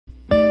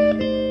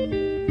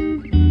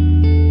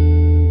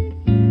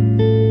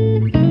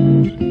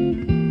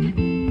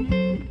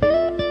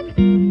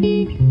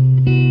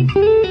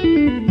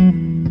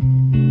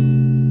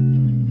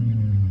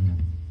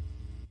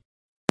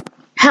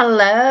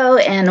Hello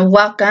and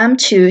welcome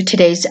to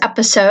today's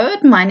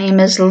episode. My name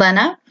is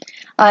Lena.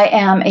 I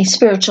am a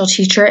spiritual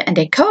teacher and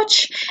a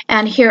coach,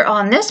 and here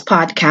on this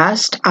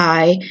podcast,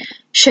 I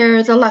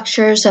share the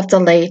lectures of the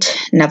late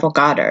Neville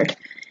Goddard.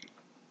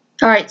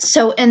 All right,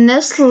 so in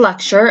this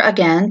lecture,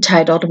 again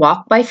titled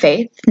Walk by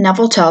Faith,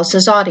 Neville tells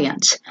his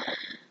audience,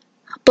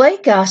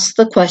 Blake asks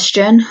the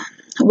question,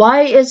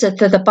 why is it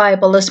that the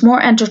Bible is more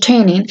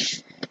entertaining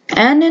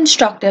and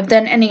instructive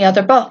than any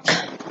other book?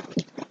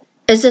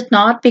 Is it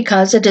not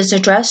because it is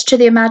addressed to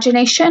the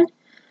imagination,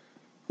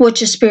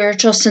 which is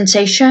spiritual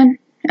sensation,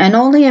 and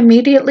only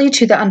immediately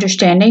to the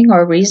understanding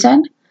or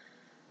reason?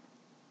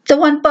 The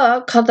one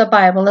book called the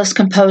Bible is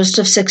composed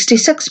of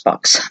 66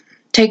 books.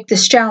 Take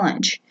this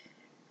challenge.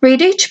 Read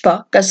each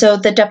book as though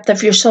the depth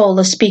of your soul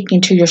is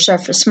speaking to your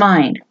surface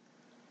mind,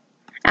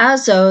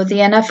 as though the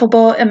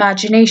ineffable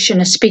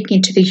imagination is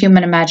speaking to the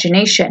human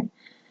imagination,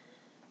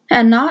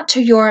 and not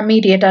to your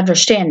immediate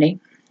understanding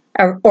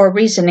or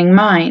reasoning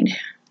mind.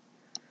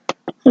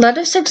 Let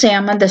us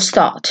examine this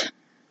thought.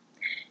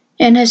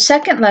 In his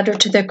second letter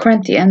to the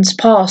Corinthians,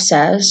 Paul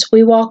says,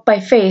 we walk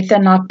by faith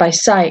and not by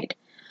sight.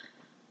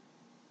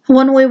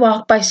 When we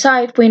walk by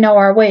sight, we know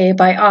our way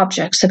by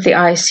objects that the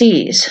eye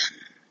sees.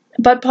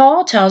 But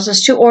Paul tells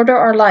us to order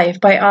our life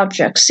by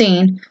objects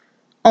seen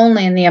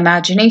only in the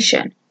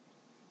imagination.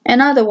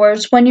 In other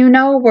words, when you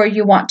know where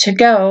you want to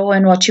go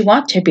and what you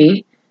want to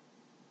be,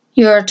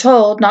 you are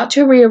told not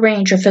to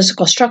rearrange your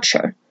physical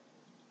structure,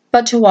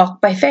 but to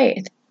walk by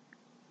faith,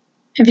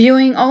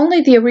 viewing only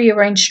the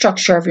rearranged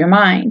structure of your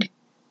mind.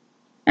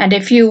 And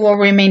if you will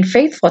remain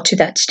faithful to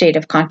that state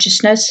of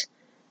consciousness,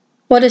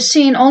 what is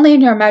seen only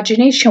in your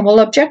imagination will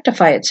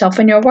objectify itself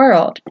in your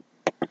world.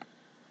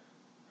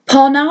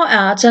 Paul now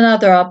adds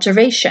another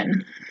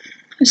observation,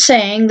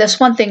 saying, this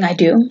one thing I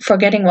do,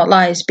 forgetting what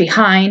lies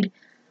behind,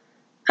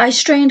 I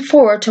strain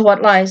forward to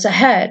what lies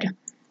ahead.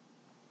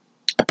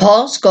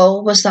 Paul's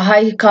goal was the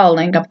high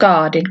calling of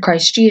God in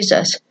Christ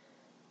Jesus.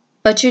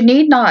 But you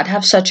need not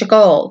have such a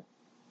goal.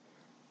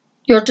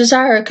 Your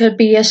desire could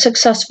be a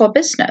successful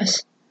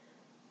business.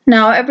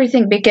 Now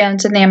everything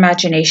begins in the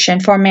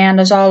imagination, for man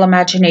is all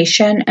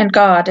imagination and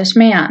God is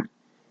man.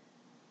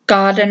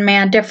 God and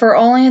man differ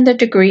only in the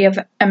degree of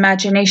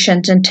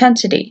imagination's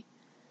intensity.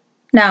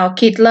 Now,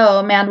 keep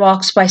low, man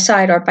walks by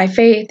sight or by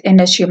faith in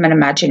his human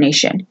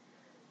imagination.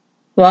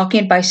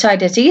 Walking by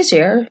sight is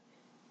easier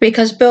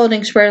because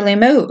buildings rarely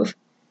move.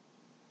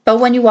 But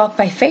when you walk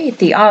by faith,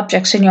 the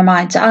objects in your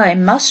mind's eye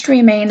must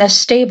remain as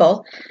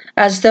stable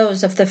as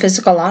those of the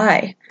physical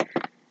eye.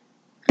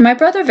 My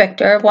brother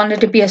Victor wanted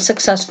to be a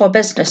successful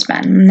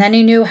businessman, and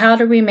he knew how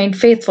to remain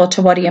faithful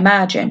to what he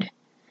imagined.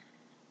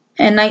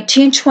 In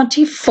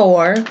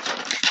 1924,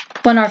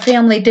 when our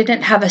family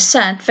didn't have a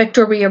cent,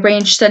 Victor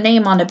rearranged the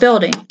name on a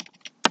building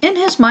in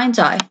his mind's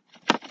eye,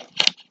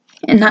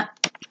 and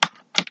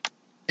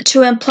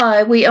to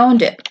imply we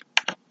owned it.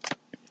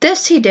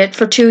 This he did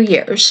for 2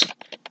 years,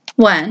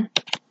 when,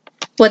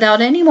 without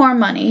any more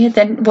money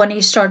than when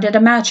he started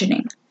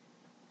imagining,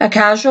 a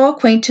casual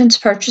acquaintance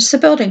purchased the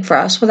building for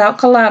us without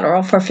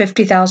collateral for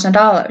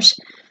 $50,000.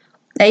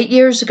 8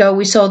 years ago,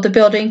 we sold the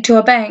building to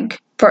a bank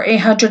for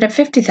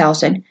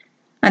 $850,000,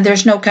 and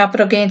there's no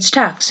capital gains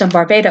tax in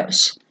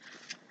Barbados.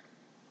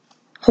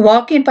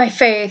 Walking by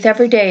faith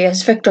every day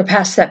as Victor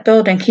passed that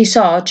building, he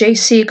saw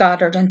J.C.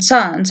 Goddard and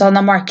Sons on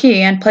the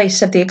marquee in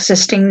place of the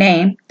existing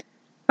name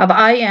of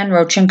I.N.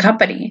 Roach and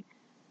Company.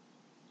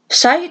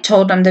 Sight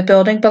told him the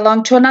building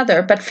belonged to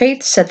another, but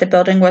faith said the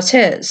building was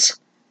his.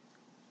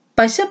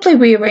 By simply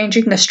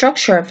rearranging the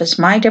structure of his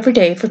mind every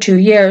day for 2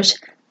 years,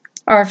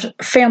 our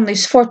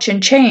family's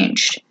fortune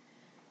changed.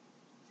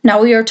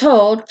 Now we are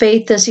told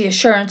faith is the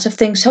assurance of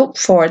things hoped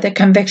for, the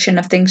conviction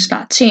of things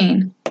not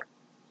seen.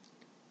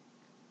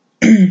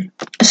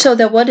 So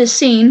that what is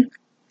seen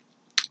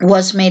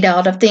was made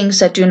out of things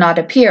that do not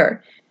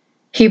appear.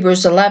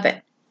 Hebrews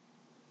 11.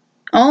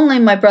 Only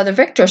my brother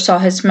Victor saw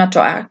his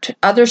mental act.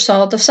 Others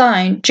saw the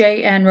sign,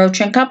 J.N. Roach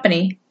and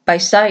Company, by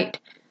sight.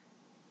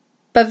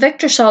 But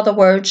Victor saw the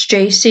words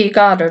J.C.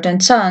 Goddard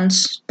and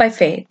Sons by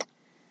faith.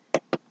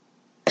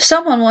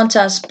 Someone once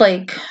asked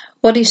Blake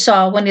what he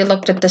saw when he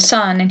looked at the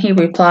sun, and he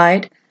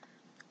replied,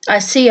 I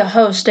see a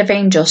host of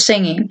angels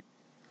singing,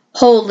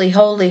 Holy,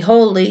 holy,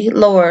 holy,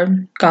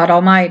 Lord God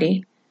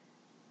Almighty.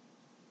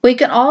 We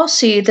can all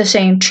see the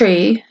same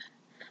tree,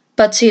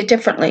 but see it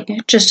differently,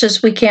 just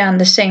as we can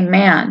the same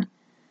man.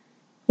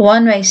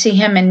 One may see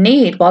him in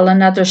need, while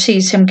another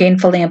sees him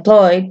gainfully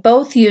employed,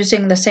 both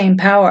using the same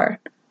power.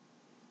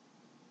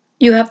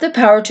 You have the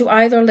power to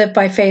either live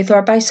by faith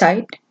or by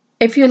sight.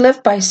 If you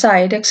live by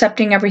sight,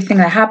 accepting everything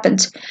that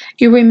happens,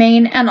 you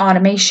remain an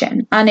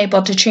automation,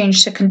 unable to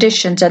change the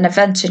conditions and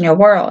events in your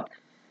world.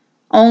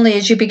 Only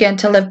as you begin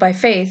to live by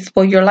faith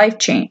will your life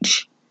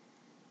change.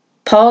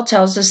 Paul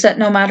tells us that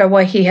no matter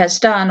what he has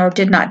done or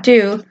did not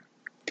do,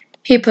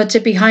 he puts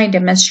it behind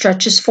him and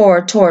stretches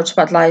forward towards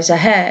what lies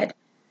ahead.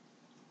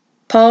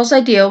 Paul's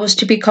ideal was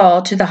to be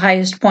called to the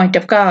highest point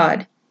of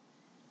God.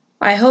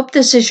 I hope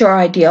this is your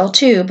ideal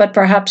too, but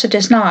perhaps it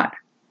is not.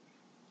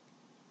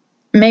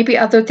 Maybe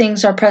other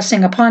things are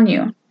pressing upon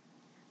you,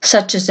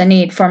 such as the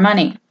need for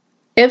money.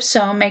 If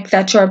so, make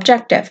that your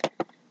objective,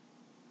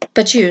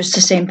 but use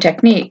the same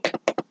technique.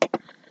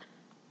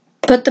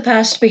 Put the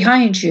past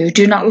behind you.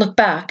 Do not look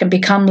back and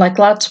become like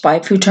Lot's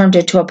wife, who turned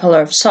into a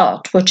pillar of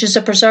salt, which is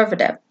a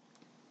preservative.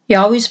 You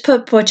always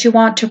put what you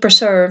want to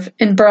preserve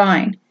in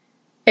brine.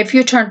 If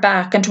you turn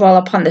back and dwell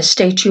upon the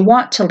state you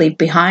want to leave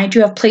behind,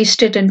 you have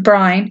placed it in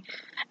brine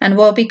and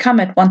will become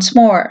it once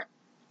more.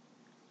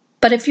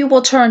 But if you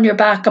will turn your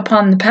back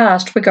upon the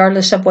past,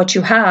 regardless of what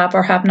you have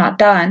or have not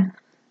done,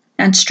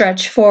 and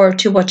stretch forward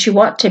to what you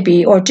want to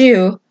be or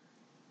do,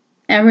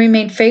 and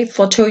remain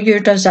faithful to your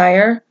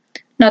desire,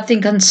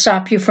 nothing can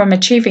stop you from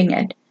achieving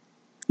it.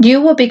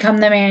 You will become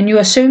the man you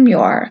assume you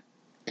are,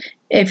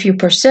 if you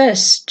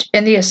persist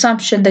in the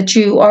assumption that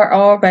you are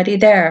already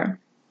there.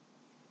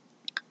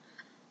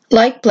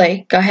 Like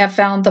Blake, I have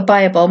found the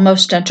Bible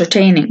most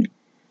entertaining,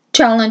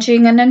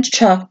 challenging, and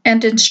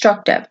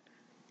instructive.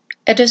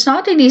 It is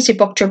not an easy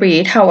book to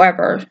read,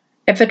 however.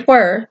 If it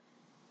were,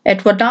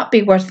 it would not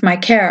be worth my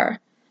care.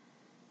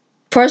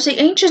 For as the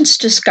ancients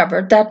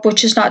discovered, that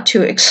which is not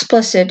too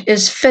explicit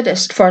is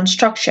fittest for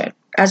instruction,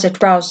 as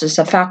it rouses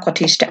the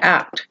faculties to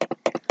act.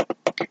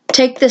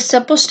 Take this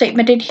simple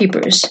statement in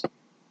Hebrews.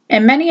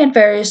 In many and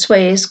various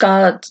ways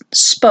God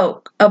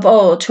spoke of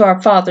old to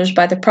our fathers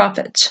by the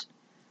prophets.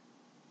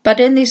 But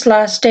in these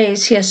last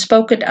days he has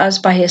spoken to us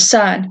by his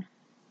Son,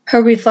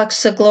 who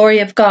reflects the glory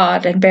of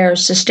God and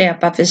bears the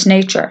stamp of his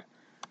nature.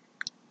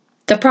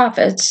 The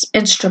prophets,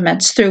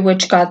 instruments through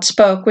which God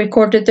spoke,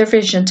 recorded their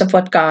visions of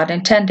what God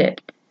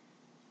intended,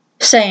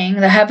 saying,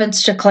 "The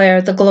heavens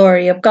declare the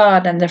glory of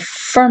God, and the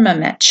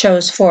firmament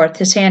shows forth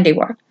his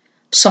handiwork."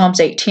 Psalms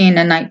 18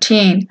 and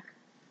 19.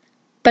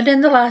 But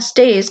in the last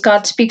days,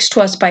 God speaks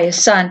to us by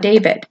his son,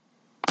 David.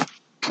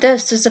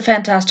 This is a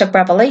fantastic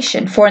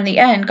revelation, for in the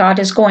end, God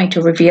is going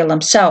to reveal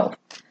himself.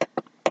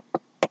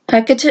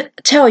 I could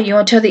tell you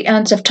until the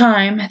ends of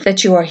time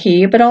that you are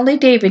he, but only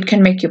David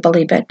can make you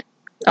believe it.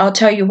 I'll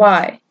tell you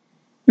why.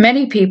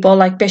 Many people,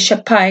 like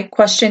Bishop Pike,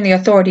 question the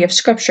authority of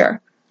Scripture,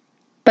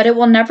 but it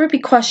will never be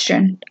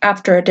questioned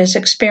after it is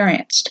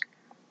experienced.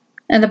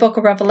 In the book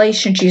of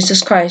Revelation,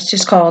 Jesus Christ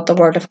is called the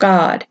Word of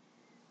God,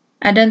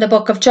 and in the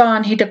book of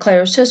John, he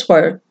declares his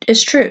word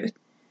is truth.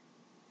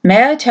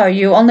 May I tell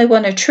you, only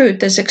when a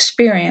truth is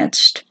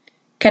experienced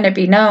can it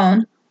be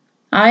known.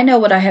 I know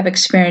what I have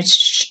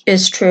experienced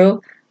is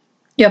true.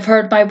 You have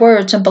heard my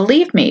words and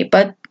believe me,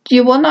 but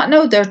you will not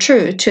know their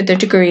truth to the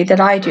degree that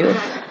I do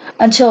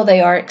until they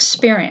are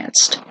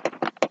experienced.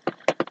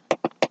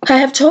 I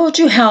have told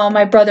you how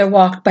my brother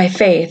walked by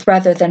faith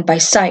rather than by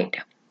sight,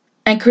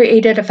 and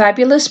created a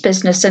fabulous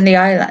business in the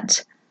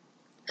islands.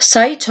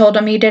 Sight told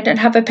him he didn't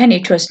have a penny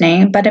to his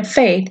name, but in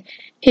faith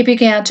he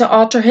began to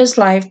alter his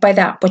life by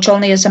that which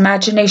only his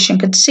imagination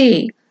could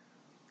see.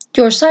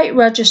 Your sight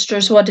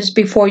registers what is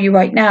before you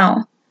right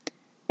now.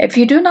 If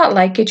you do not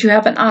like it, you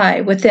have an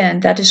eye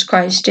within that is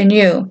Christ in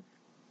you.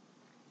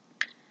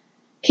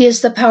 He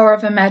is the power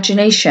of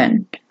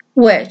imagination,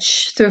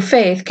 which, through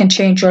faith, can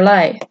change your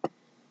life.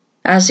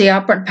 As the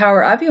operant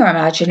power of your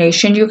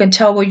imagination, you can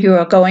tell where you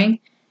are going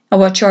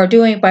and what you are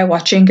doing by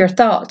watching your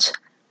thoughts.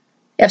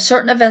 If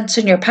certain events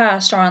in your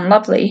past are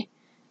unlovely,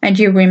 and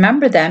you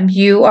remember them,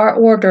 you are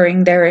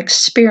ordering their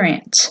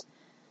experience.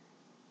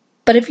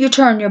 But if you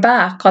turn your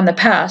back on the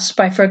past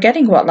by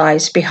forgetting what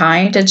lies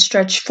behind and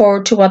stretch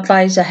forward to what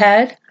lies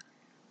ahead,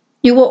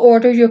 you will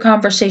order your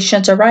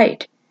conversations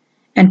aright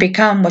and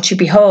become what you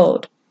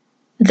behold.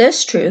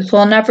 This truth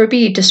will never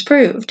be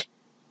disproved,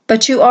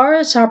 but you are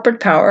its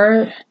operant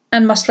power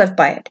and must live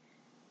by it.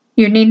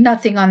 You need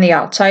nothing on the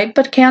outside,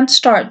 but can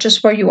start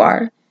just where you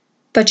are,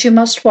 but you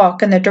must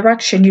walk in the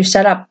direction you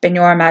set up in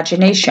your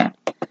imagination.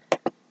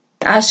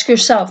 Ask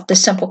yourself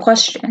this simple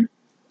question.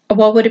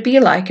 What would it be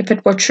like if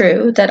it were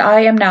true that I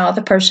am now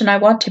the person I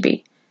want to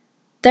be?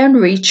 Then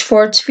reach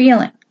for its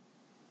feeling,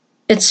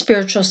 its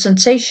spiritual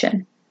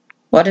sensation.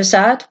 What is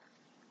that?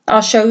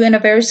 I'll show you in a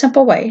very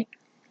simple way.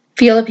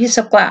 Feel a piece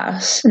of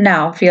glass.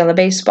 Now feel a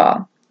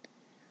baseball.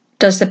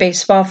 Does the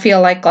baseball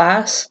feel like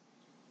glass?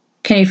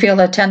 Can you feel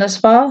a tennis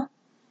ball?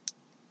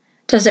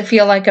 Does it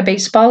feel like a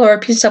baseball or a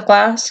piece of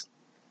glass?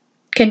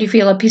 Can you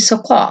feel a piece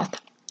of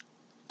cloth,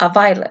 a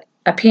violet,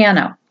 a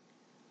piano?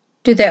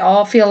 Do they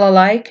all feel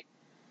alike?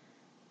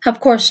 Of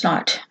course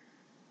not.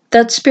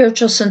 That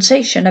spiritual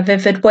sensation, a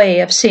vivid way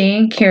of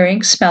seeing,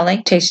 hearing,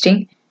 smelling,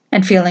 tasting,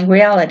 and feeling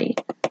reality.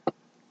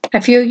 A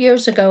few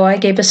years ago, I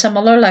gave a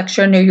similar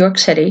lecture in New York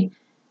City,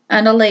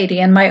 and a lady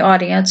in my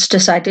audience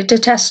decided to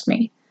test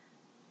me.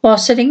 While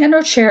sitting in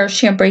her chair,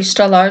 she embraced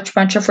a large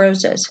bunch of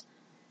roses.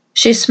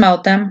 She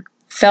smelled them,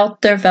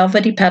 felt their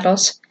velvety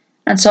petals,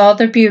 and saw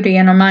their beauty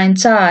in her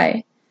mind's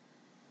eye.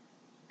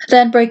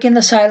 Then, breaking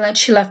the silence,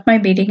 she left my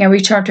meeting and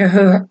returned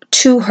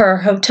to her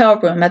hotel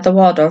room at the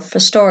Waldorf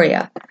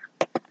Astoria.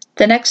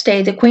 The next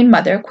day, the Queen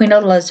Mother, Queen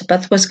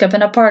Elizabeth, was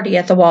given a party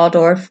at the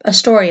Waldorf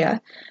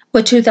Astoria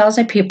with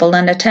 2,000 people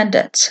in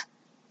attendance.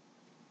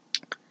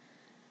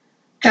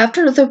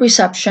 After the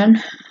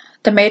reception,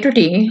 the maitre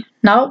d',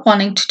 not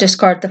wanting to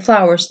discard the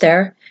flowers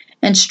there,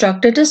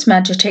 instructed his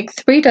men to take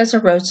 3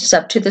 dozen roses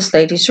up to this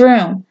lady's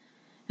room,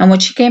 and when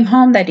she came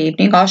home that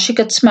evening, all she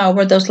could smell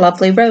were those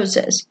lovely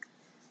roses.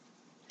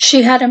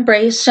 She had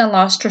embraced and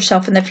lost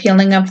herself in the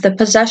feeling of the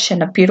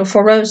possession of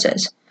beautiful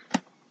roses.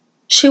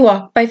 She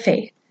walked by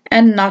faith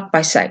and not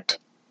by sight,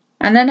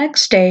 and the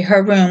next day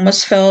her room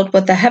was filled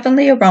with the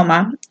heavenly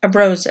aroma of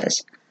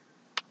roses.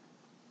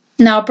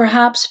 Now,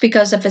 perhaps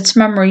because of its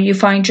memory, you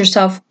find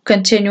yourself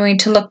continuing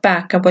to look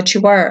back at what you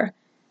were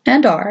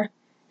and are,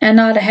 and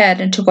not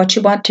ahead into what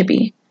you want to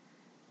be.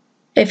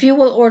 If you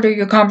will order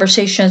your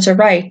conversations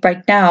aright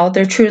right now,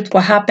 their truth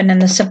will happen in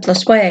the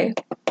simplest way.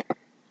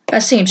 A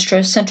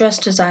seamstress and dress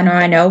designer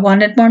I know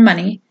wanted more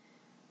money.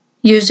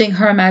 Using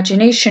her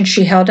imagination,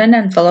 she held an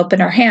envelope in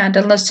her hand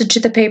and listened to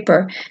the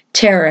paper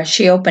tear as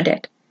she opened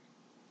it.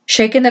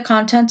 Shaking the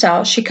contents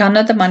out, she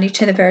counted the money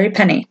to the very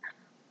penny.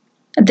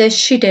 This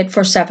she did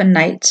for 7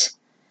 nights.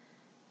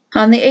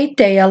 On the 8th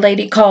day, a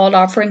lady called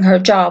offering her a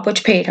job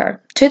which paid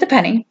her, to the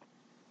penny,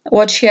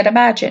 what she had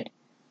imagined.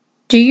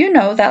 Do you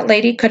know that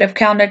lady could have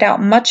counted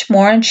out much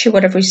more and she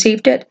would have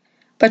received it,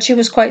 but she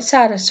was quite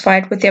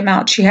satisfied with the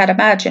amount she had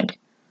imagined.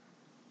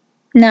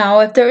 Now,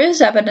 if there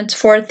is evidence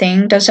for a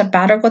thing, does it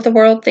matter what the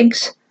world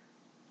thinks?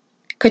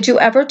 Could you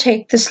ever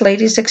take this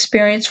lady's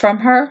experience from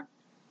her?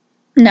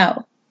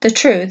 No, the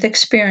truth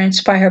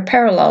experienced by her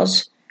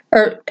parallels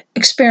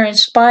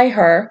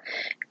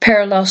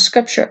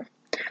Scripture,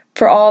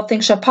 for all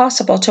things are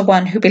possible to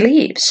one who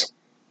believes.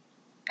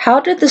 How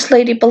did this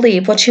lady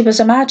believe what she was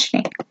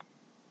imagining?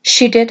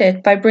 She did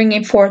it by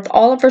bringing forth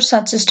all of her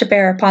senses to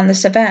bear upon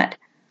this event.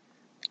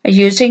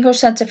 Using her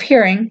sense of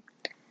hearing,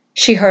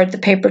 she heard the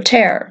paper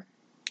tear.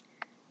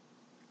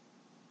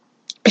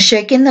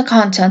 Shaking the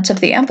contents of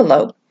the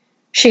envelope,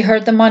 she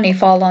heard the money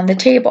fall on the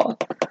table.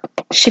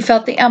 She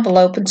felt the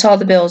envelope and saw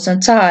the bills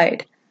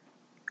inside.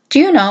 Do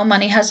you know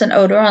money has an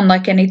odor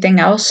unlike anything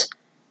else?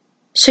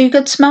 So you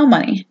could smell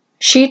money.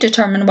 She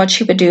determined what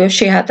she would do if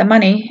she had the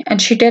money,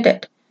 and she did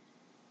it.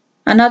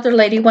 Another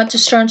lady went to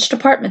Stern's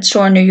department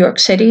store in New York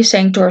City,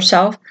 saying to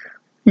herself,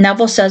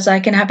 Neville says I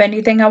can have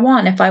anything I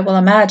want if I will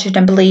imagine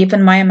and believe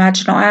in my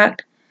imaginal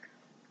act.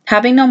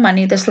 Having no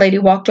money, this lady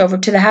walked over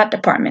to the hat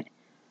department,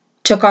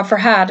 took off her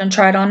hat and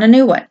tried on a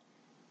new one.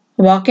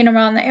 Walking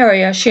around the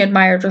area, she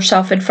admired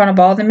herself in front of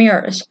all the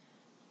mirrors.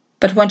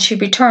 But when she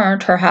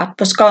returned, her hat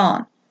was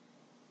gone.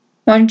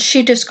 When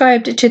she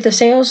described it to the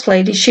sales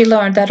lady, she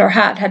learned that her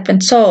hat had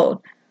been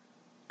sold.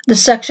 The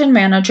section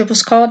manager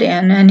was called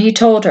in, and he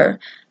told her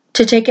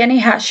to take any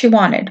hat she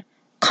wanted,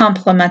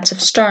 compliments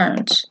of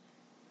Stern's.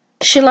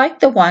 She liked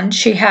the one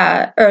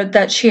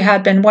that she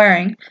had been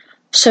wearing,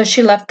 so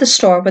she left the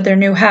store with her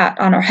new hat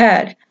on her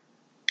head,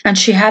 and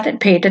she hadn't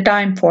paid a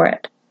dime for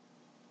it.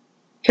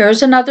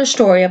 Here's another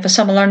story of a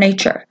similar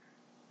nature.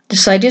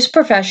 This lady's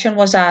profession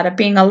was that of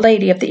being a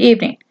lady of the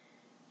evening.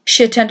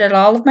 She attended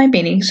all of my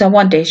meetings, and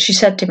one day she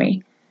said to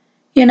me,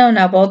 You know,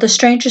 Neville, the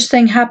strangest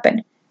thing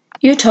happened.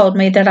 You told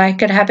me that I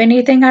could have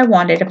anything I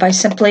wanted if I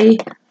simply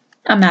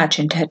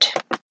imagined it.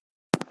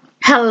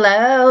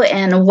 Hello,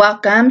 and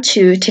welcome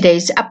to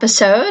today's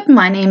episode.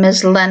 My name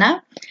is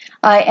Lena.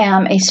 I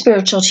am a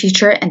spiritual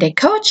teacher and a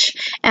coach,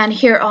 and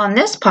here on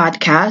this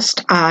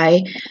podcast,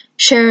 I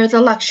share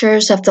the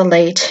lectures of the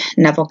late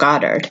Neville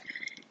Goddard.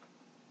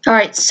 All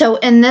right, so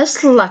in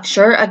this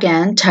lecture,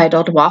 again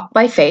titled Walk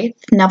by Faith,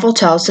 Neville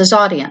tells his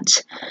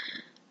audience,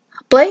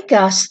 Blake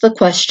asked the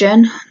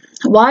question,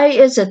 why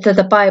is it that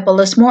the Bible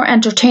is more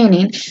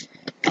entertaining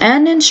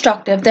and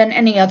instructive than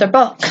any other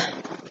book?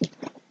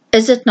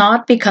 Is it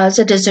not because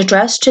it is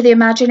addressed to the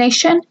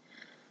imagination,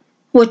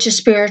 which is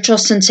spiritual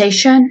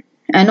sensation,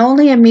 and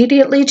only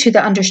immediately to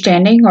the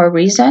understanding or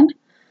reason?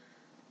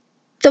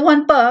 The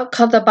one book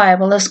called the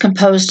Bible is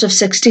composed of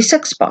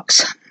 66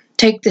 books.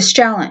 Take this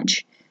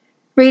challenge.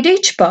 Read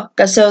each book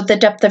as though the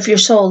depth of your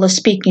soul is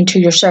speaking to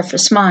your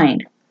surface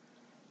mind,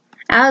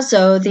 as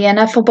though the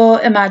ineffable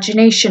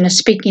imagination is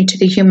speaking to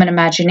the human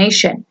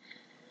imagination,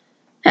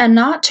 and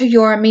not to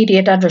your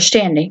immediate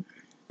understanding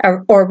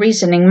or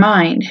reasoning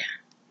mind.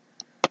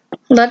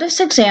 Let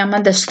us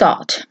examine this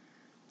thought.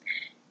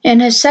 In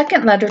his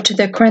second letter to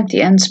the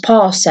Corinthians,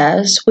 Paul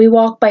says, We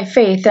walk by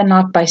faith and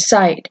not by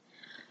sight.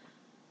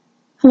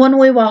 When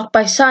we walk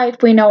by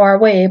sight, we know our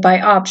way by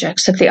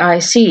objects that the eye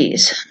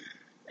sees.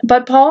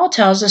 But Paul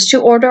tells us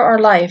to order our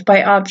life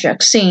by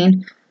objects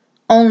seen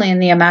only in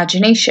the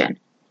imagination.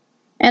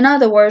 In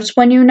other words,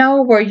 when you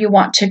know where you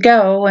want to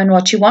go and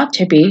what you want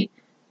to be,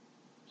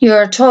 you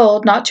are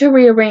told not to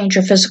rearrange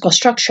your physical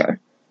structure,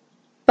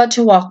 but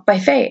to walk by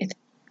faith,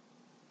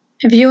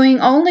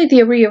 viewing only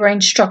the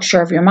rearranged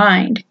structure of your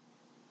mind.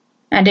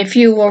 And if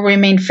you will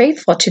remain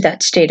faithful to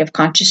that state of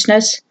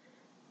consciousness,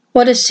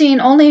 what is seen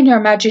only in your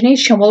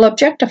imagination will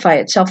objectify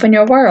itself in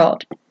your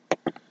world.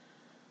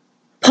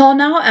 Paul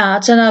now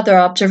adds another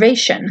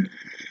observation,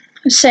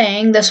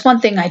 saying, This one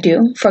thing I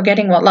do,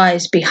 forgetting what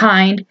lies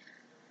behind,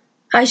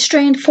 I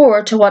strain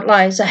forward to what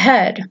lies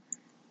ahead.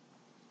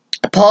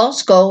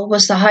 Paul's goal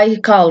was the high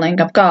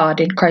calling of God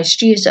in Christ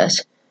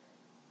Jesus,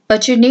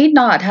 but you need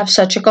not have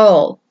such a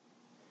goal.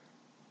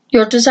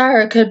 Your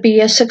desire could be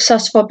a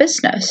successful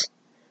business.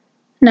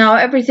 Now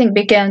everything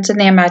begins in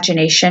the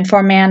imagination,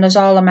 for man is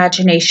all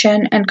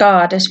imagination and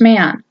God is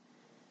man.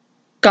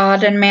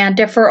 God and man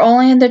differ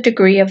only in the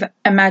degree of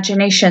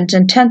imagination's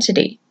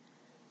intensity.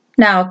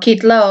 Now,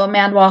 Keith Lowe,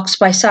 man walks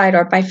by sight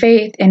or by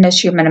faith in his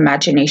human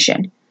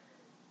imagination.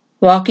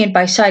 Walking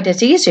by sight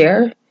is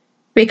easier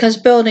because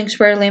buildings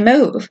rarely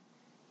move.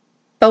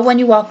 But when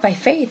you walk by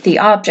faith, the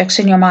objects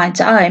in your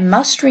mind's eye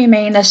must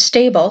remain as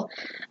stable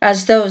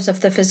as those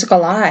of the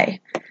physical eye.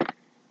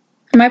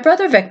 My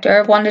brother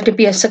Victor wanted to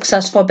be a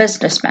successful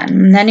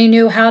businessman, and he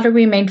knew how to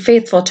remain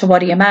faithful to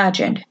what he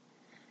imagined.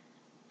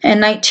 In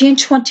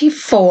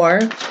 1924,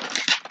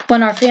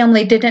 when our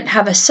family didn't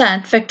have a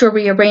cent, Victor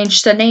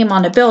rearranged the name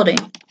on a building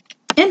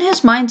in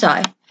his mind's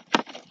eye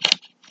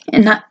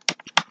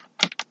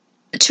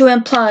to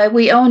imply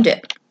we owned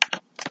it.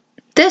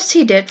 This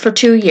he did for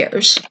 2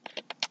 years,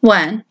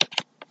 when,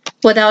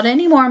 without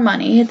any more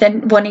money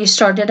than when he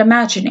started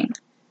imagining,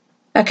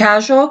 a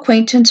casual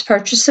acquaintance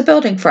purchased the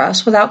building for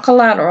us without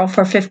collateral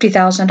for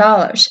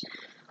 $50,000.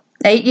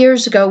 8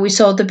 years ago, we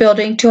sold the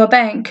building to a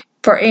bank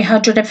for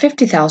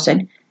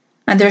 $850,000,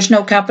 and there's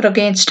no capital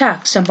gains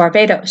tax in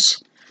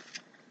Barbados.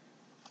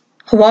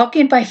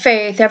 Walking by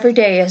faith every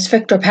day as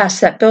Victor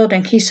passed that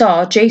building, he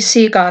saw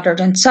J.C. Goddard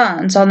and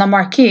Sons on the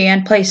marquee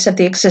in place of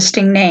the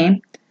existing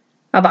name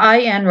of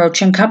I.N.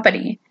 Roach &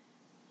 Company.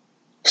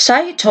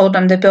 Sight told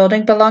him the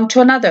building belonged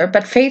to another,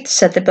 but faith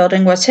said the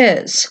building was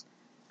his.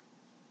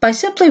 By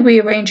simply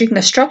rearranging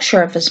the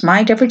structure of his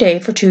mind every day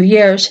for 2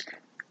 years,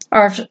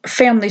 our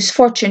family's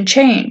fortune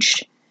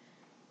changed.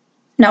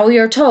 Now we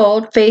are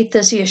told faith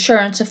is the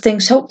assurance of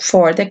things hoped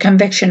for, the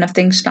conviction of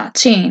things not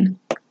seen.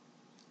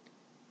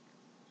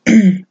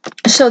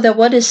 So that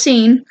what is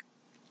seen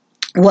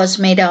was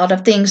made out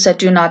of things that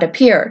do not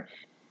appear.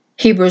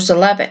 Hebrews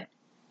 11.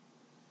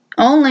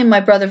 Only my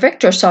brother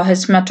Victor saw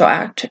his mental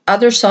act.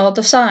 Others saw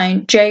the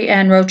sign,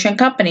 J.N. Roach &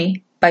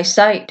 Company, by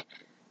sight.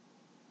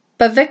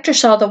 But Victor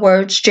saw the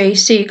words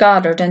J.C.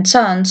 Goddard and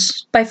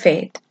Sons by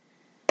faith.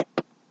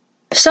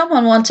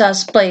 Someone once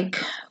asked Blake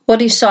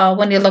what he saw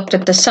when he looked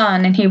at the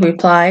sun, and he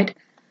replied,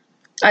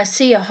 I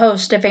see a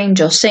host of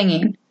angels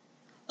singing,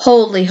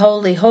 Holy,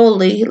 holy,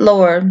 holy,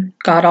 Lord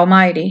God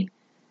Almighty.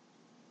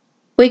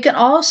 We can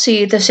all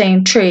see the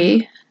same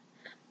tree,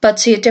 but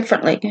see it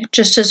differently,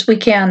 just as we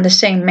can the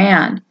same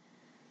man.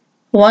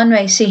 One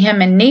may see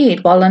him in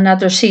need, while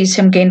another sees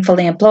him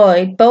gainfully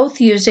employed,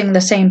 both using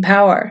the same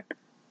power.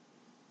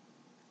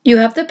 You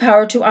have the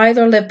power to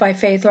either live by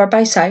faith or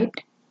by sight.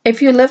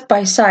 If you live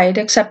by sight,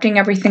 accepting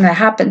everything that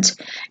happens,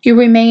 you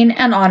remain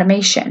an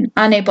automation,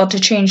 unable to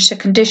change the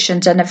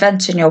conditions and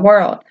events in your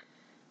world.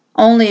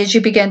 Only as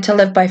you begin to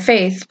live by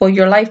faith will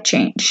your life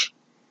change.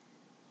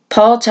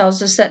 Paul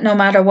tells us that no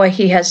matter what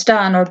he has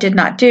done or did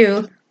not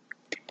do,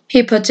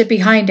 he puts it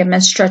behind him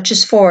and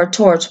stretches forward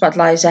towards what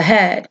lies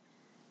ahead.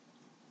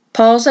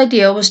 Paul's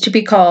ideal was to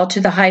be called to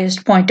the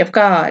highest point of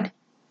God.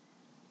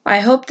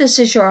 I hope this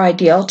is your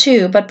ideal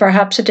too, but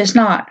perhaps it is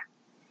not.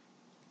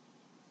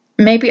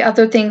 Maybe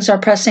other things are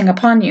pressing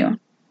upon you,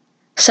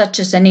 such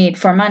as the need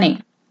for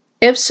money.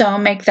 If so,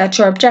 make that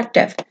your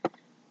objective,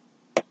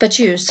 but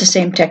use the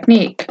same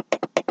technique.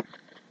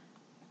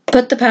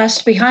 Put the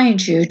past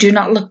behind you. Do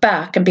not look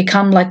back and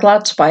become like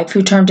Lot's wife,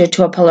 who turned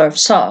into a pillar of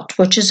salt,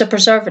 which is a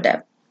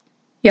preservative.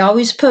 You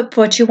always put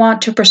what you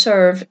want to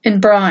preserve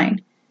in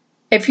brine.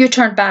 If you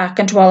turn back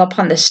and dwell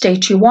upon the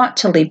state you want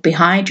to leave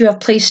behind, you have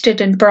placed it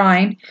in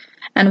brine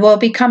and will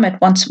become it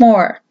once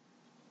more.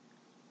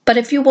 But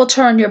if you will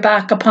turn your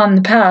back upon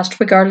the past,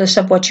 regardless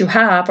of what you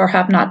have or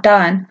have not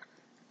done,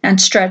 and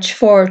stretch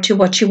forward to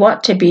what you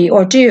want to be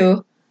or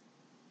do,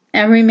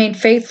 and remain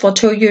faithful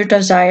to your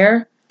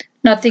desire,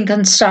 nothing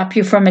can stop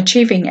you from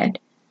achieving it.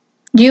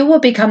 You will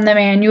become the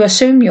man you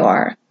assume you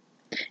are,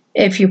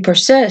 if you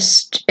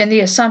persist in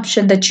the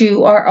assumption that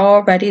you are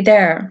already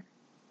there.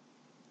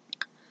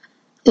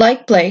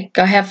 Like Blake,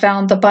 I have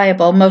found the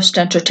Bible most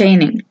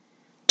entertaining,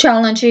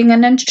 challenging,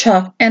 and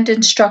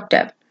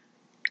instructive.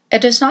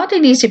 It is not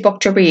an easy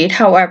book to read,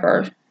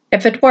 however.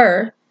 If it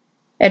were,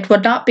 it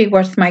would not be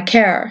worth my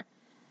care.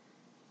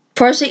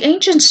 For as the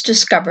ancients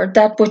discovered,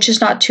 that which is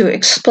not too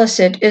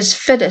explicit is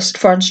fittest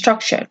for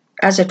instruction,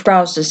 as it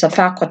rouses the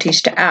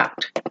faculties to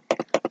act.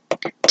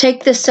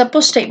 Take this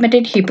simple statement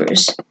in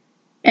Hebrews.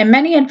 In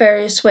many and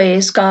various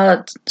ways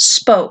God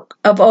spoke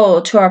of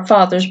old to our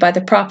fathers by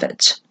the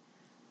prophets.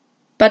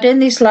 But in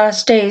these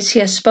last days he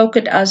has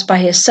spoken to us by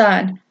his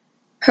Son,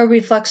 who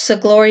reflects the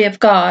glory of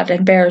God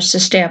and bears the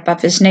stamp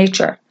of his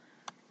nature.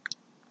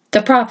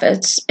 The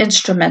prophets,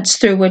 instruments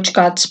through which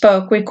God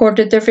spoke,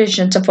 recorded their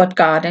visions of what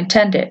God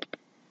intended,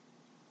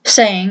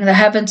 saying, The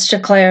heavens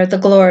declare the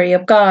glory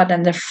of God,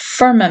 and the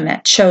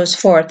firmament shows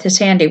forth his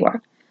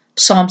handiwork.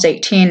 Psalms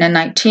 18 and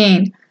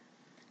 19.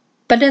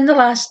 But in the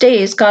last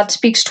days, God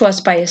speaks to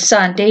us by his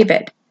Son,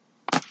 David.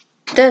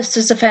 This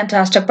is a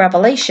fantastic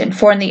revelation,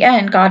 for in the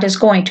end, God is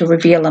going to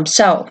reveal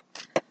himself.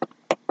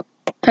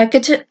 I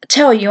could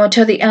tell you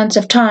until the ends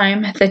of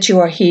time that you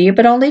are he,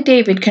 but only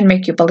David can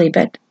make you believe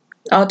it.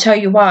 I'll tell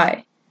you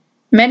why.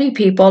 Many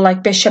people,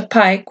 like Bishop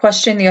Pike,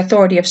 question the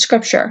authority of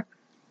Scripture,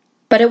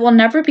 but it will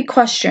never be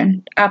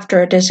questioned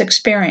after it is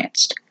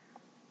experienced.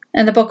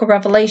 In the book of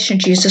Revelation,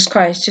 Jesus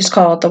Christ is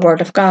called the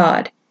Word of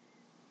God,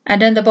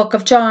 and in the book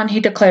of John, he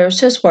declares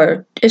his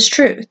word is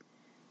truth.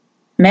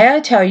 May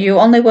I tell you,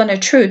 only when a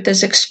truth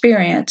is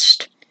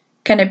experienced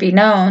can it be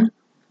known.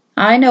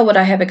 I know what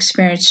I have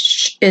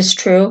experienced is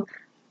true.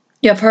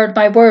 You have heard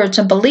my words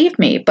and believe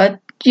me, but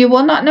you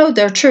will not know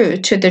their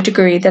truth to the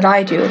degree that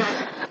I do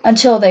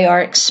until they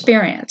are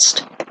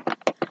experienced.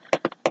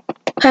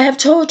 I have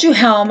told you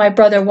how my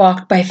brother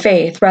walked by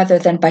faith rather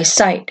than by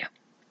sight,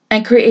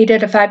 and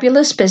created a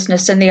fabulous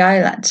business in the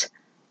islands.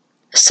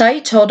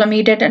 Sight told him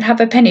he didn't have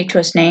a penny to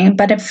his name,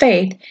 but in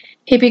faith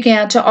he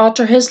began to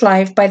alter his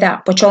life by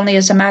that which only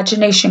his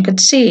imagination could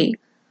see.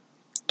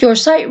 Your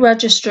sight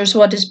registers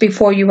what is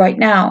before you right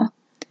now.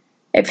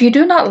 If you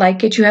do not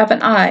like it, you have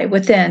an eye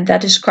within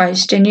that is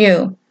Christ in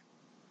you.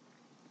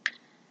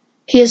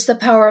 He is the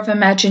power of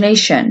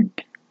imagination,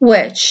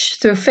 which,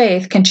 through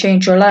faith, can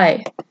change your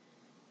life.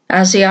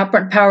 As the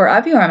operant power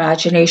of your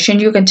imagination,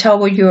 you can tell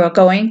where you are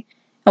going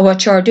and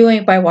what you are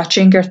doing by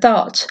watching your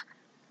thoughts.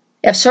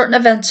 If certain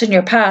events in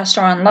your past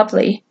are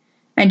unlovely,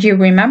 and you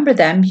remember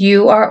them,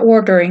 you are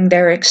ordering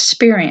their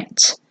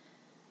experience.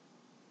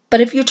 But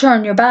if you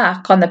turn your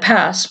back on the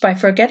past by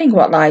forgetting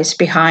what lies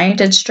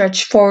behind and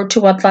stretch forward to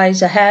what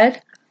lies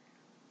ahead,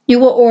 you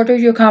will order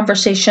your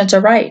conversations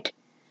aright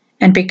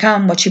and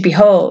become what you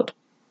behold.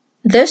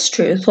 This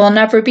truth will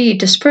never be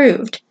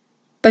disproved,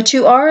 but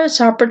you are its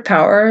operant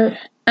power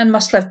and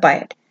must live by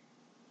it.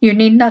 You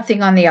need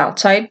nothing on the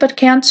outside, but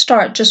can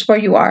start just where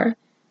you are,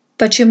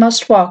 but you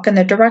must walk in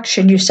the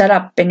direction you set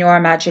up in your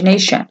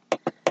imagination.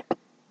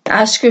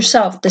 Ask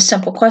yourself this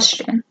simple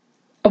question: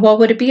 what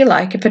would it be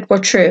like if it were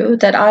true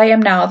that I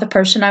am now the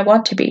person I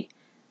want to be?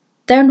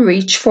 Then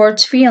reach for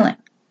its feeling,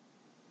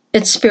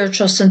 its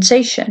spiritual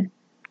sensation.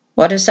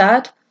 What is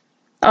that?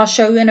 I'll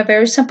show you in a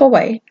very simple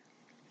way.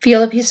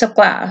 Feel a piece of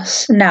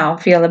glass. Now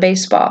feel a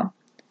baseball.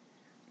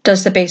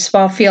 Does the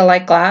baseball feel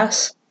like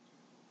glass?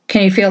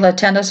 Can you feel a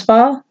tennis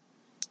ball?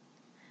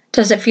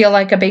 Does it feel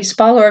like a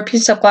baseball or a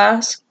piece of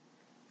glass?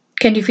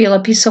 Can you feel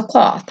a piece of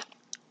cloth,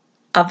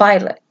 a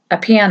violet, a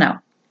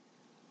piano?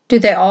 Do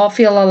they all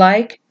feel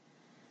alike?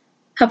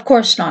 Of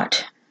course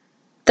not.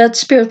 That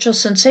spiritual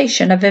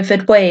sensation, a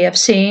vivid way of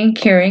seeing,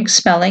 hearing,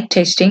 smelling,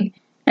 tasting,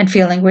 and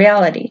feeling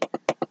reality.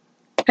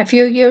 A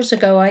few years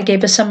ago, I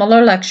gave a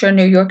similar lecture in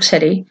New York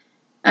City,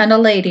 and a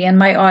lady in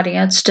my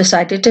audience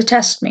decided to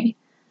test me.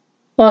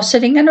 While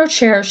sitting in her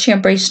chair, she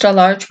embraced a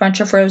large bunch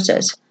of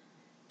roses.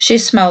 She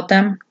smelled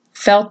them,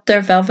 felt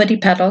their velvety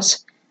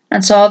petals,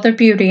 and saw their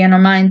beauty in her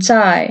mind's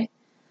eye.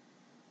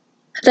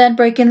 Then,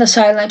 breaking the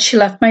silence, she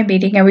left my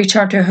meeting and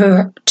returned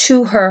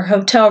to her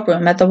hotel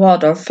room at the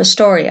Waldorf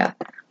Astoria.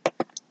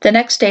 The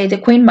next day, the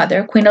Queen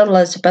Mother, Queen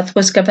Elizabeth,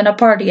 was given a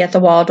party at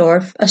the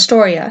Waldorf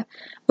Astoria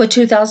with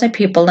 2,000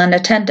 people in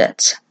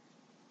attendance.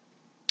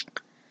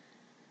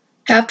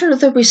 After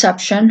the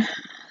reception,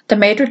 the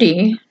maitre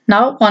d',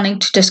 not wanting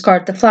to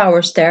discard the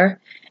flowers there,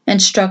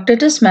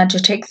 instructed his men to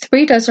take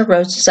 3 dozen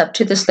roses up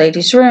to this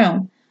lady's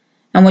room,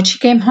 and when she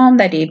came home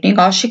that evening,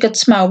 all she could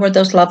smell were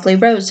those lovely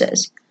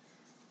roses.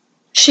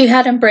 She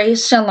had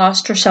embraced and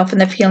lost herself in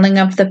the feeling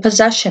of the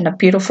possession of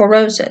beautiful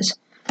roses.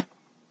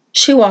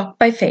 She walked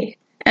by faith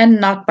and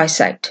not by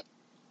sight,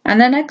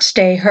 and the next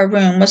day her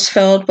room was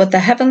filled with the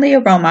heavenly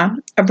aroma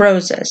of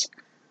roses.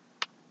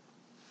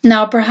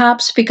 Now,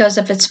 perhaps because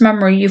of its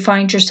memory, you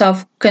find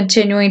yourself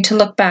continuing to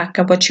look back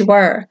at what you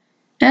were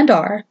and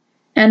are,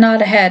 and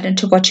not ahead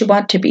into what you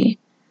want to be.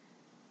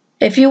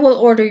 If you will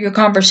order your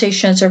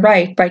conversations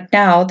aright right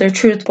now, their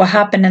truth will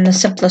happen in the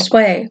simplest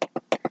way.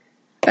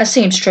 A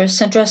seamstress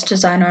and dress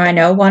designer I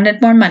know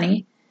wanted more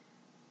money.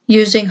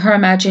 Using her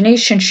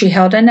imagination, she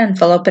held an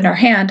envelope in her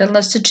hand and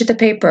listened to the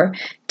paper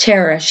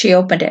tear as she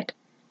opened it.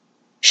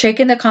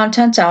 Shaking the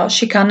contents out,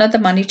 she counted the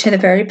money to the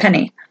very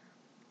penny.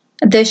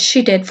 This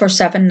she did for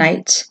 7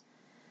 nights.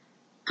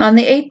 On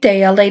the 8th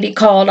day, a lady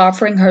called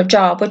offering her a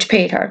job which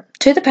paid her,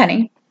 to the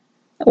penny,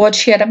 what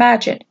she had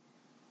imagined.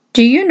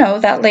 Do you know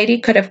that lady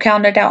could have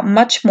counted out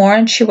much more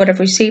and she would have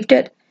received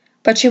it,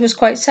 but she was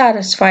quite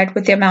satisfied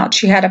with the amount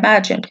she had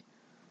imagined.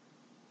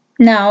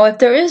 Now, if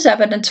there is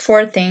evidence for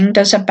a thing,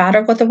 does it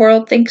matter what the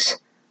world thinks?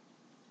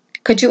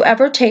 Could you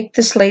ever take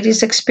this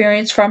lady's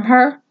experience from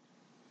her?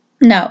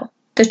 No,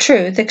 the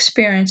truth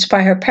experienced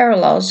by her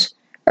parallels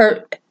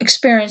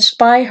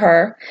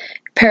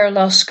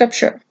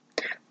Scripture,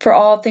 for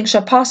all things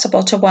are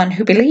possible to one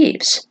who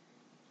believes.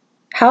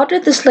 How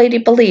did this lady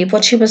believe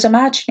what she was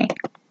imagining?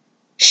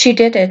 She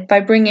did it by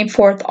bringing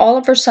forth all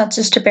of her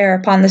senses to bear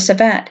upon this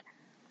event.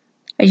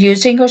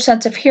 Using her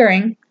sense of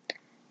hearing,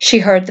 she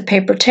heard the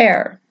paper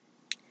tear.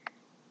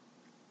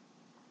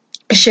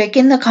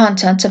 Shaking the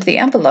contents of the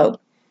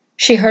envelope,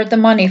 she heard the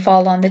money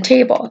fall on the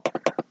table.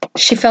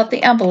 She felt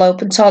the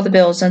envelope and saw the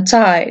bills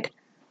inside.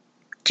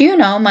 Do you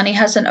know money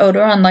has an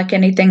odor unlike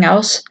anything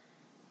else?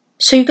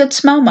 So you could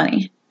smell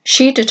money.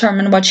 She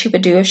determined what she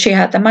would do if she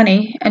had the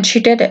money, and she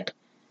did it.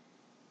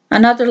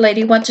 Another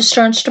lady went to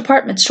Stern's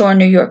department store in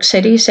New York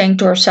City, saying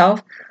to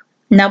herself,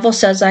 Neville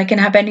says I can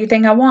have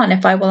anything I want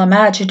if I will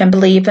imagine and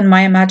believe in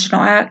my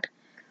imaginal act.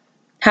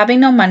 Having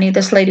no money,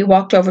 this lady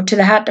walked over to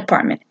the hat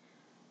department,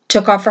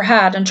 took off her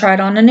hat, and tried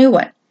on a new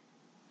one.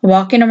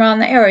 Walking around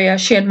the area,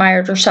 she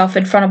admired herself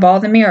in front of all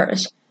the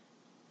mirrors.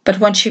 But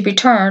when she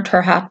returned,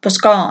 her hat was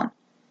gone.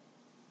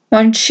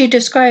 When she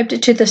described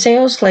it to the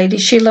sales lady,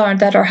 she learned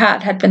that her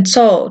hat had been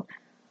sold.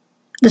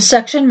 The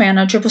section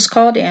manager was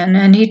called in,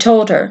 and he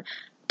told her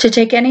to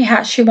take any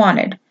hat she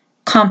wanted,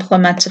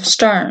 compliments of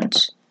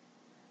Stern's.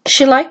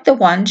 She liked the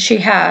one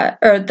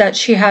that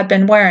she had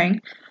been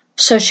wearing,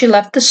 so she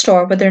left the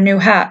store with her new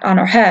hat on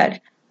her head,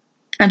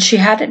 and she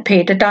hadn't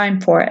paid a dime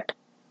for it.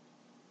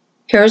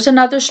 Here is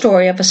another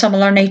story of a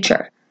similar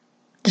nature.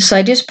 This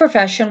lady's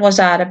profession was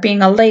that of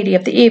being a lady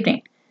of the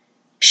evening.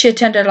 She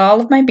attended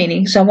all of my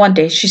meetings, and one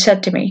day she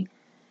said to me,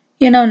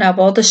 "You know,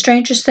 Neville, the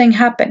strangest thing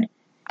happened.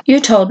 You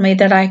told me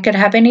that I could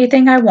have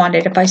anything I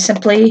wanted if I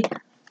simply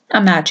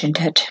imagined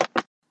it."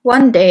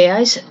 One day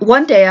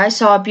I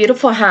saw a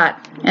beautiful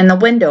hat in the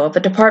window of a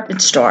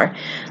department store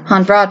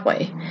on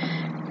Broadway.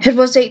 It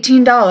was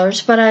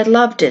 $18, but I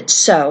loved it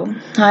so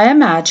I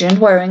imagined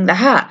wearing the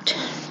hat.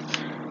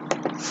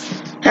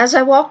 As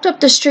I walked up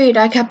the street,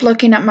 I kept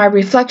looking at my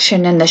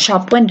reflection in the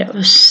shop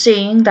windows,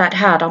 seeing that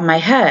hat on my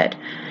head.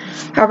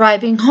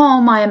 Arriving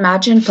home, I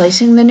imagined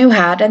placing the new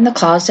hat in the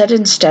closet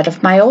instead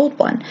of my old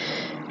one.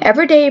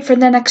 Every day for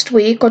the next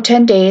week or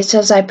 10 days,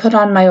 as I put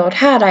on my old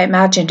hat, I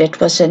imagined it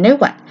was a new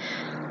one.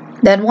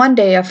 Then one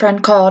day a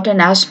friend called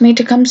and asked me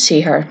to come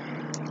see her.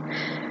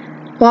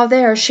 While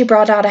there, she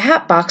brought out a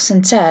hat box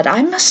and said,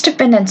 "I must have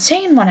been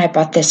insane when I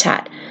bought this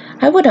hat.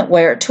 I wouldn't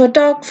wear it to a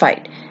dog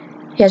fight.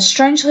 Yet,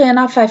 strangely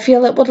enough, I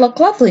feel it would look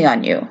lovely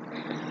on you."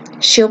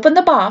 She opened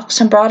the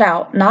box and brought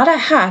out not a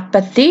hat,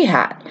 but the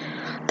hat,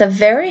 the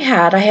very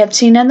hat I had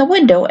seen in the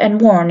window and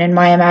worn in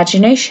my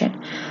imagination.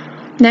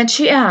 Then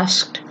she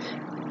asked,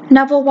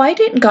 "Neville, why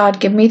didn't God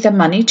give me the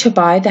money to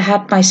buy the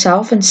hat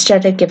myself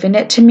instead of giving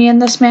it to me in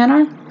this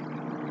manner?"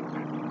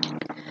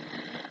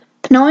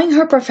 Knowing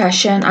her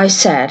profession, I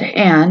said,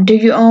 "And do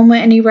you owe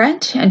any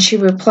rent?" And she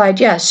replied,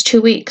 "Yes,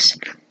 2 weeks."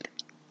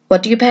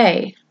 "What do you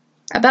pay?"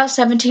 "About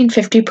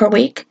 $17.50 per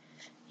week."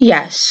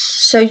 "Yes,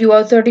 so you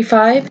owe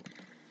 $35.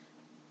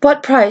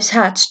 What price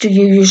hats do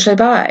you usually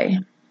buy?"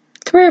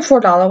 $3 or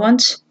 $4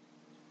 ones."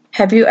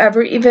 Have you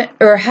ever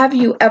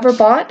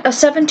bought a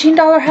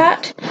 $17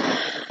 hat?"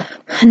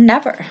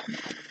 "Never."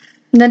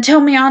 "Then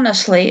tell me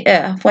honestly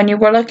if, when you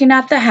were looking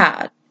at the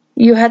hat,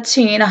 you had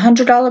seen a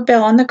 $100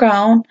 bill on the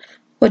ground,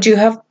 would you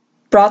have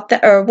bought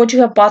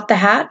the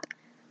hat?"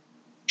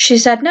 She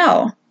said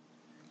no.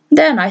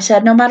 Then I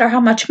said, "No matter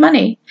how much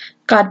money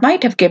God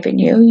might have given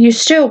you, you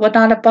still would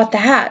not have bought the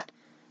hat.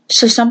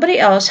 So somebody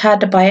else had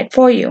to buy it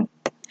for you."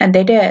 And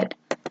they did.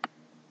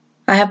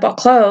 I have bought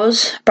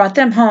clothes, brought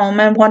them home,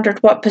 and wondered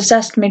what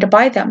possessed me to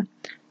buy them.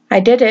 I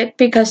did it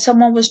because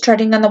someone was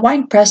treading on the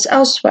winepress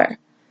elsewhere.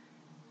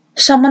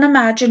 Someone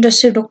imagined a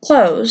suit of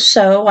clothes,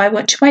 so I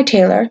went to my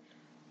tailor,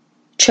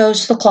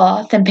 chose the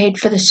cloth, and paid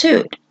for the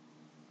suit.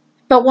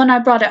 But when I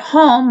brought it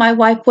home, my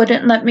wife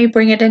wouldn't let me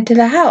bring it into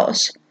the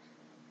house.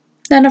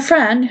 Then a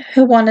friend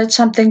who wanted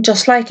something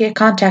just like it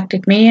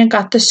contacted me and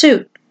got the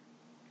suit.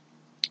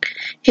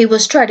 He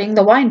was treading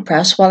the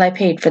winepress while I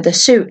paid for the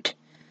suit.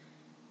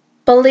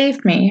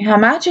 Believe me,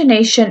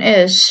 imagination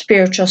is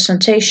spiritual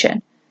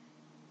sensation.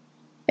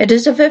 It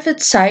is a vivid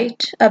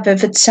sight, a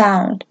vivid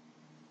sound.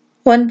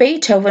 When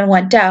Beethoven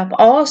went deaf,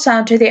 all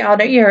sound to the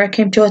outer ear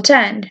came to its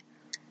end.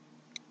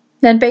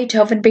 Then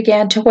Beethoven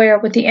began to hear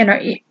with the inner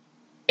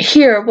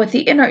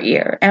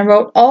ear, and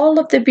wrote all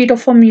of the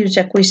beautiful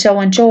music we so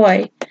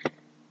enjoy.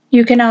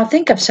 You can now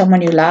think of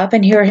someone you love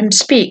and hear him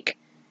speak.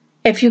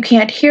 If you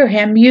can't hear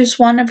him, use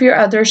one of your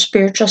other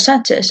spiritual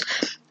senses.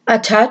 A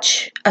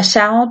touch, a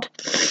sound,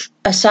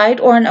 a sight,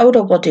 or an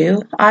odor will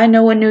do. I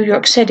know in New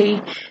York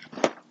City,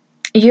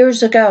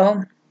 years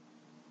ago,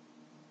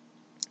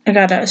 I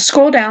gotta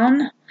scroll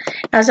down.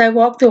 As I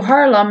walked through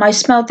Harlem, I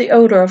smelled the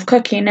odor of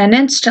cooking and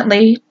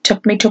instantly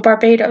took me to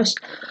Barbados.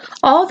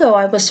 Although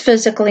I was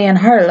physically in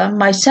Harlem,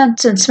 my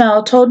sense and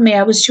smell told me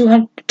I was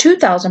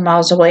 2,000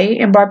 miles away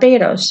in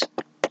Barbados.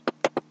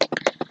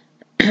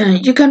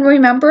 You can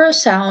remember a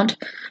sound,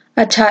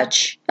 a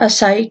touch, a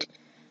sight,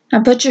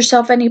 and put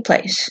yourself any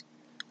place.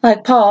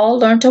 Like Paul,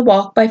 learn to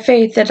walk by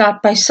faith and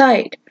not by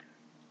sight.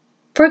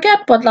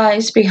 Forget what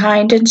lies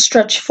behind and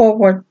stretch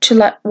forward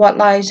to what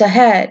lies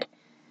ahead.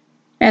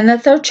 In the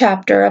 3rd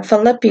chapter of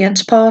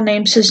Philippians, Paul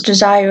names his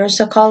desires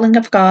the calling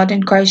of God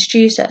in Christ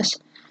Jesus.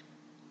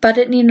 But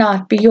it need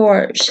not be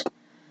yours.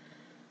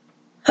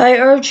 I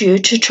urge you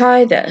to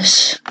try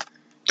this,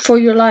 for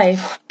your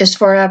life is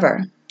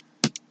forever.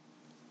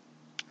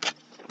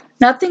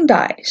 Nothing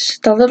dies.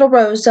 The little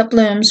rose that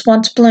blooms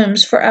once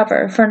blooms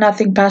forever, for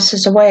nothing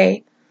passes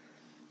away.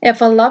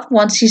 If a loved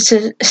one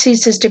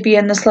ceases to be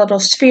in this little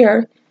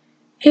sphere,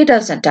 he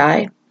doesn't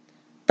die,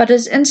 but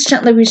is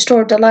instantly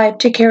restored to life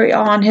to carry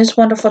on his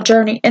wonderful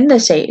journey in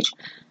this age,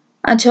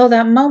 until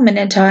that moment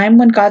in time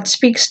when God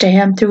speaks to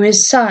him through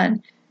his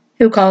Son,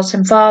 who calls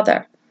him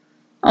Father.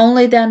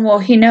 Only then will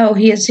he know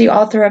he is the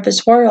author of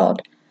his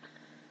world.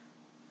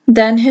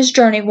 Then his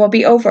journey will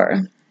be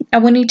over,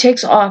 and when he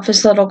takes off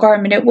his little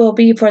garment, it will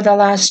be for the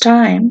last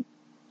time.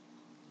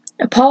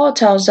 Paul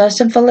tells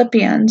us in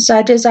Philippians,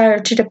 I desire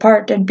to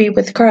depart and be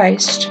with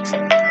Christ.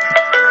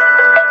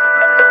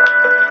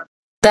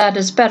 That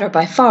is better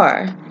by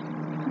far,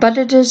 but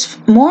it is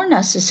more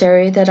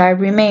necessary that I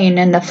remain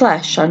in the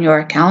flesh on your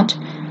account.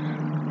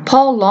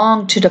 Paul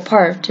longed to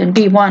depart and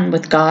be one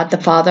with God the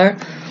Father,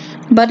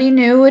 but he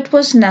knew it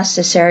was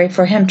necessary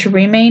for him to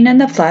remain in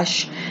the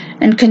flesh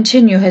and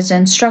continue his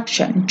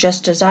instruction,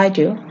 just as I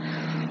do.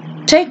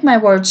 Take my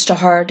words to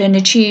heart and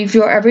achieve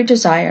your every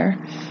desire.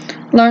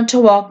 Learn to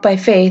walk by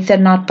faith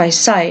and not by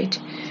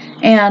sight,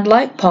 and,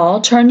 like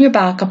Paul, turn your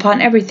back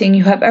upon everything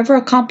you have ever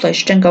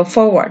accomplished and go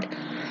forward,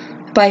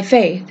 by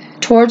faith,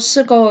 towards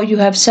the goal you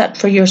have set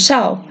for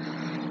yourself,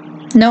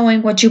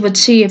 knowing what you would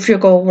see if your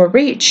goal were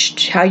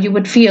reached, how you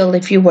would feel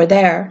if you were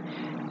there,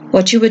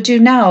 what you would do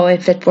now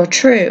if it were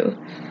true.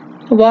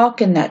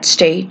 Walk in that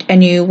state,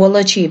 and you will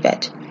achieve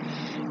it.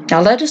 Now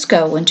let us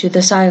go into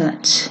the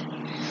silence.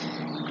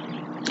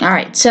 All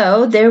right,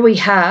 so there we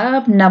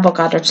have Neville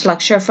Goddard's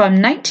lecture from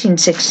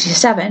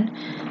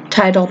 1967,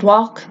 titled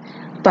Walk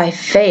by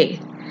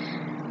Faith.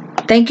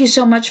 Thank you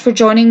so much for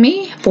joining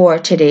me for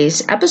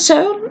today's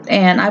episode,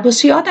 and I will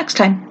see you all next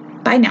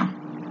time. Bye now.